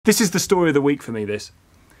This is the story of the week for me, this.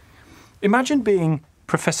 Imagine being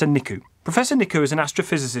Professor Nikku. Professor Nikku is an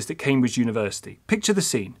astrophysicist at Cambridge University. Picture the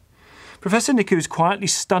scene. Professor Nikku is quietly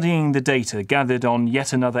studying the data gathered on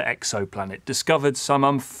yet another exoplanet, discovered some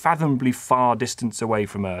unfathomably far distance away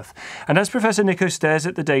from Earth. And as Professor Nikku stares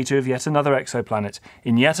at the data of yet another exoplanet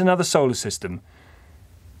in yet another solar system,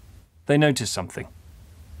 they notice something.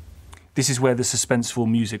 This is where the suspenseful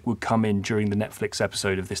music would come in during the Netflix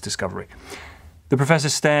episode of this discovery. The professor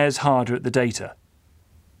stares harder at the data.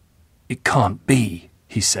 "It can't be,"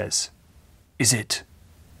 he says. "Is it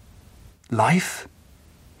life?"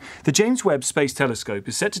 The James Webb Space Telescope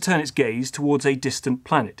is set to turn its gaze towards a distant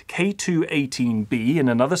planet, K2-18b, in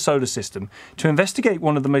another solar system, to investigate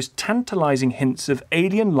one of the most tantalising hints of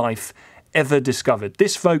alien life ever discovered.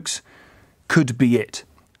 This, folks, could be it.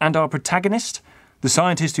 And our protagonist, the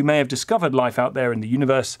scientist who may have discovered life out there in the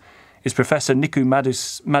universe, is Professor Nikku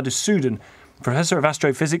Madhusudhan, Professor of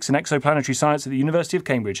Astrophysics and Exoplanetary Science at the University of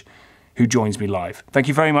Cambridge, who joins me live. Thank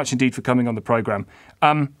you very much indeed for coming on the programme.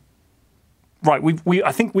 Right,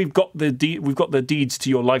 I think we've got the deeds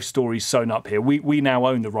to your life story sewn up here. We now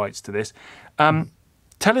own the rights to this.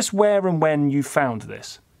 Tell us where and when you found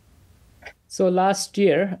this. So last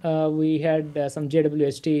year, we had some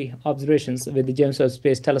JWST observations with the James Webb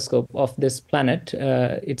Space Telescope of this planet,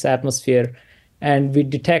 its atmosphere, and we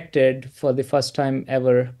detected for the first time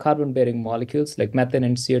ever carbon-bearing molecules like methane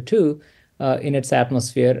and CO2 in its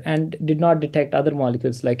atmosphere, and did not detect other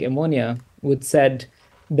molecules like ammonia, which said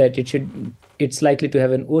that it's likely to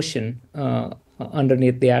have an ocean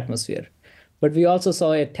underneath the atmosphere. But we also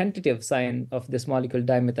saw a tentative sign of this molecule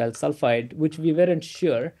dimethyl sulfide, which we weren't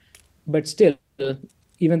sure, but still,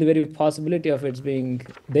 even the very possibility of its being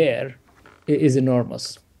there is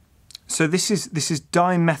enormous. So this is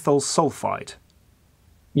dimethyl sulfide.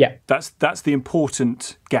 Yeah. That's the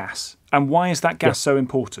important gas. And why is that gas so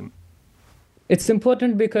important? It's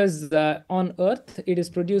important because on Earth, it is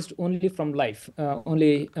produced only from life,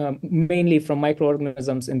 mainly from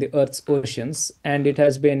microorganisms in the Earth's oceans. And it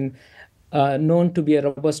has been known to be a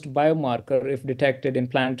robust biomarker if detected in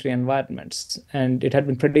planetary environments. And it had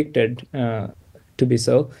been predicted to be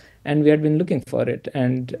so. And we had been looking for it.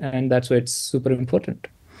 And that's why it's super important.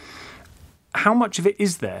 How much of it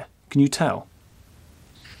is there? Can you tell?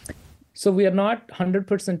 So we are not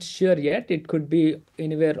 100% sure yet. It could be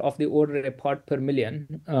anywhere of the order of a part per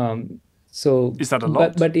million. Is that a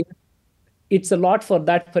lot? But it's a lot for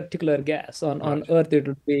that particular gas. On Earth, it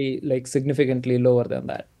would be like significantly lower than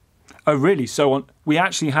that. Oh, really? So we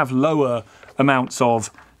actually have lower amounts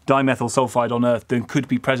of dimethyl sulfide on Earth than could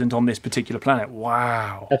be present on this particular planet.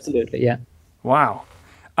 Wow. Absolutely, yeah. Wow.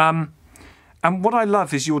 And what I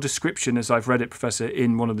love is your description, as I've read it, Professor,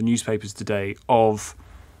 in one of the newspapers today, of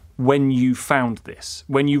when you found this,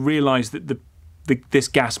 when you realised that this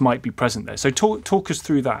gas might be present there. So talk us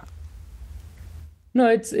through that. No,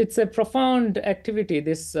 it's a profound activity,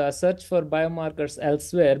 this search for biomarkers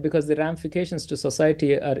elsewhere, because the ramifications to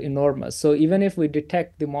society are enormous. So even if we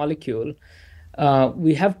detect the molecule,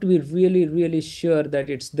 we have to be really, really sure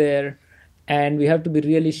that it's there, and we have to be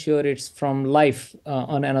really sure it's from life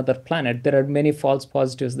on another planet. There are many false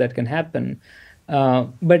positives that can happen.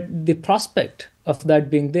 But the prospect of that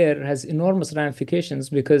being there has enormous ramifications,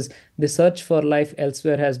 because the search for life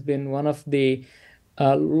elsewhere has been one of the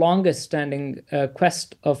longest standing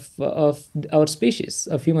quest of our species,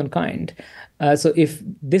 of humankind. So if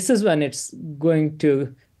this is when it's going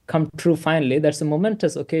to come true finally, that's a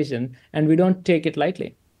momentous occasion, and we don't take it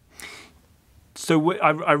lightly. So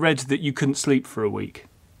I read that you couldn't sleep for a week.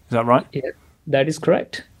 Is that right? Yeah, that is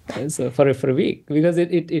correct. So for a week, because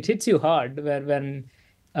it hits you hard when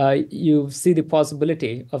you see the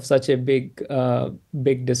possibility of such a big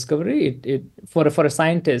discovery. For a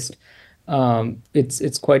scientist,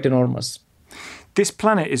 it's quite enormous. This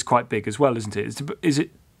planet is quite big as well, isn't it? Is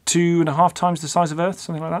it 2.5 times the size of Earth,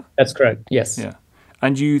 something like that? That's correct. Yes. Yeah.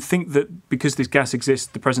 And you think that because this gas exists,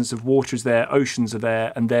 the presence of water is there, oceans are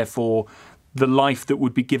there, and therefore the life that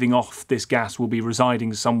would be giving off this gas will be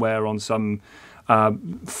residing somewhere on some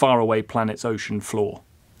faraway planet's ocean floor.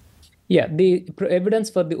 Yeah, the evidence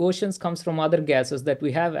for the oceans comes from other gases that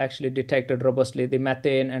we have actually detected robustly, the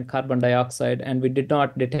methane and carbon dioxide, and we did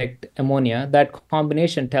not detect ammonia. That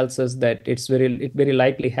combination tells us that it very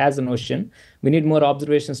likely has an ocean. We need more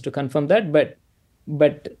observations to confirm that, but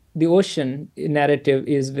the ocean narrative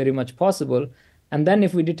is very much possible. And then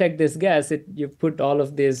if we detect this gas, you put all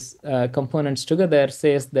of these components together,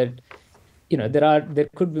 says that there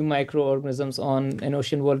could be microorganisms on an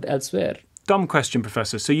ocean world elsewhere. Dumb question,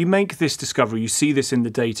 Professor. So you make this discovery, you see this in the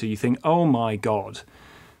data, you think, oh my God,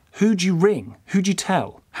 who'd you ring? Who'd you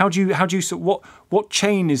tell? What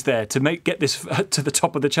chain is there to get this to the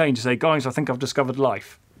top of the chain to say, guys, I think I've discovered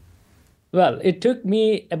life? Well, it took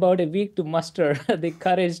me about a week to muster the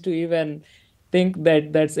courage to even think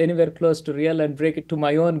that that's anywhere close to real and break it to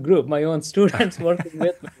my own group, my own students working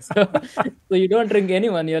with me. So you don't drink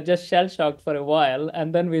anyone, you're just shell-shocked for a while.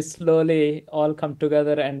 And then we slowly all come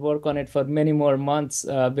together and work on it for many more months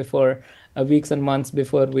weeks and months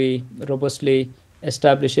before we robustly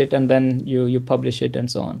establish it. And then you publish it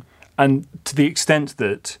and so on. And to the extent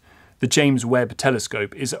that the James Webb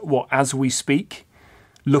Telescope is, as we speak,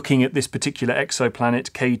 looking at this particular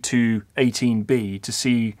exoplanet K2-18b to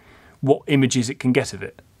see what images it can get of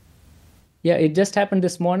it. Yeah, it just happened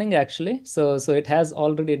this morning, actually. So it has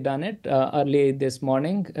already done it early this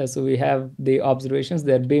morning. So we have the observations.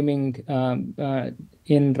 They're beaming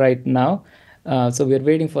in right now. So we're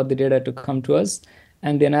waiting for the data to come to us.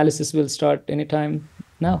 And the analysis will start anytime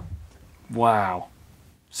now. Wow.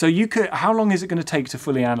 So how long is it going to take to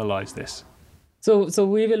fully analyze this? So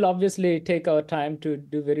we will obviously take our time to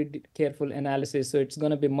do very careful analysis. So it's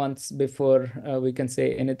going to be months before we can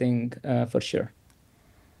say anything for sure.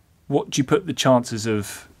 What do you put the chances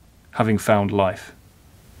of having found life?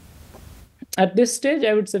 At this stage,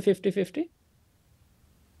 I would say 50-50.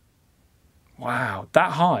 Wow,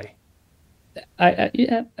 that high?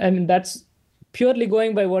 Yeah, I mean, that's purely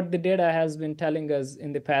going by what the data has been telling us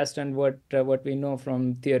in the past and what we know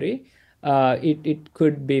from theory. It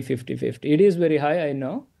could be 50-50. It is very high, I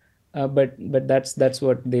know, but that's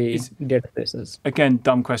what the data says. Again,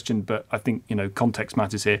 dumb question, but I think context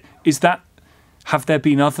matters here. Have there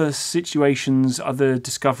been other situations, other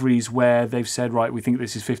discoveries where they've said, right, we think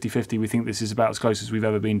this is 50-50, we think this is about as close as we've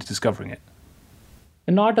ever been to discovering it?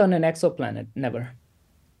 Not on an exoplanet, never.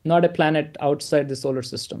 Not a planet outside the solar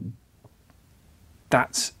system.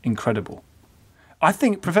 That's incredible. I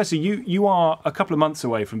think, Professor, you are a couple of months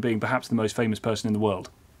away from being perhaps the most famous person in the world.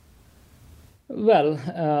 Well,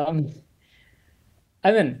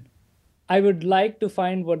 I mean, I would like to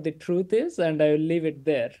find what the truth is, and I will leave it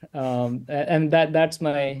there. And that's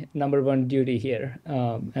my number one duty here.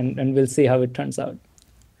 And we'll see how it turns out.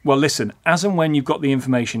 Well, listen, as and when you've got the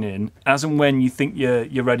information in, as and when you think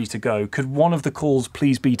you're ready to go, could one of the calls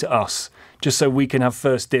please be to us, just so we can have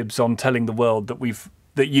first dibs on telling the world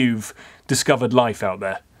that you've discovered life out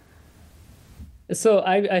there? So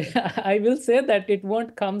I will say that it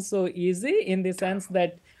won't come so easy, in the sense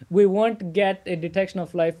that we won't get a detection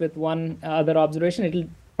of life with one other observation. It'll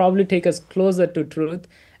probably take us closer to truth,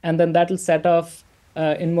 and then that'll set off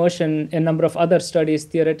in motion a number of other studies,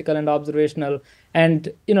 theoretical and observational.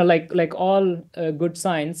 And like all good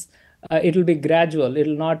science, it'll be gradual.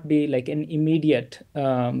 It'll not be like an immediate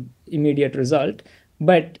result.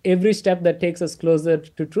 But every step that takes us closer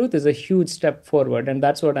to truth is a huge step forward, and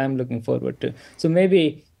that's what I'm looking forward to. So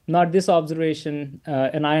maybe not this observation,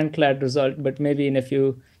 an ironclad result, but maybe in I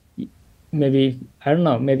don't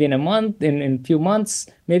know, maybe in a month, in a few months,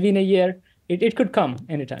 maybe in a year, it could come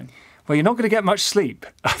anytime. Well, you're not going to get much sleep,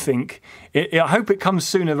 I think. I hope it comes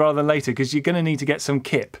sooner rather than later, because you're going to need to get some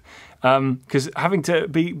kip. Because having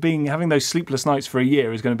those sleepless nights for a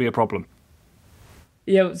year is going to be a problem.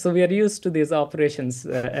 Yeah, so we are used to these operations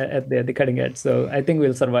at the cutting edge, so I think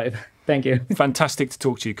we'll survive. Thank you. Fantastic to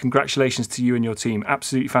talk to you. Congratulations to you and your team.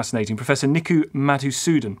 Absolutely fascinating. Professor Nikku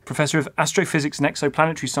Madhusudhan, Professor of Astrophysics and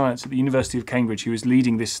Exoplanetary Science at the University of Cambridge, who is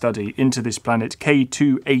leading this study into this planet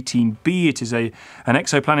K2-18b. It is an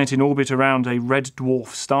exoplanet in orbit around a red dwarf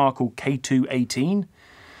star called K2-18.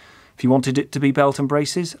 If you wanted it to be belt and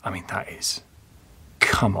braces, I mean, that is...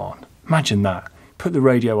 Come on. Imagine that. Put the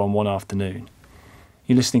radio on one afternoon.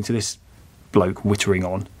 You're listening to this bloke whittering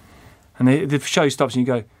on, and the show stops and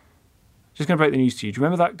you go, just going to break the news to you. Do you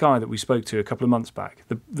remember that guy that we spoke to a couple of months back,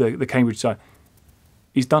 the Cambridge guy?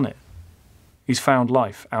 He's done it. He's found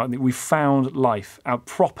life. We've found life, our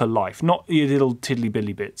proper life, not your little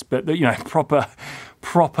tiddly-billy bits, but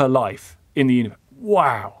proper life in the universe.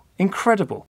 Wow, incredible.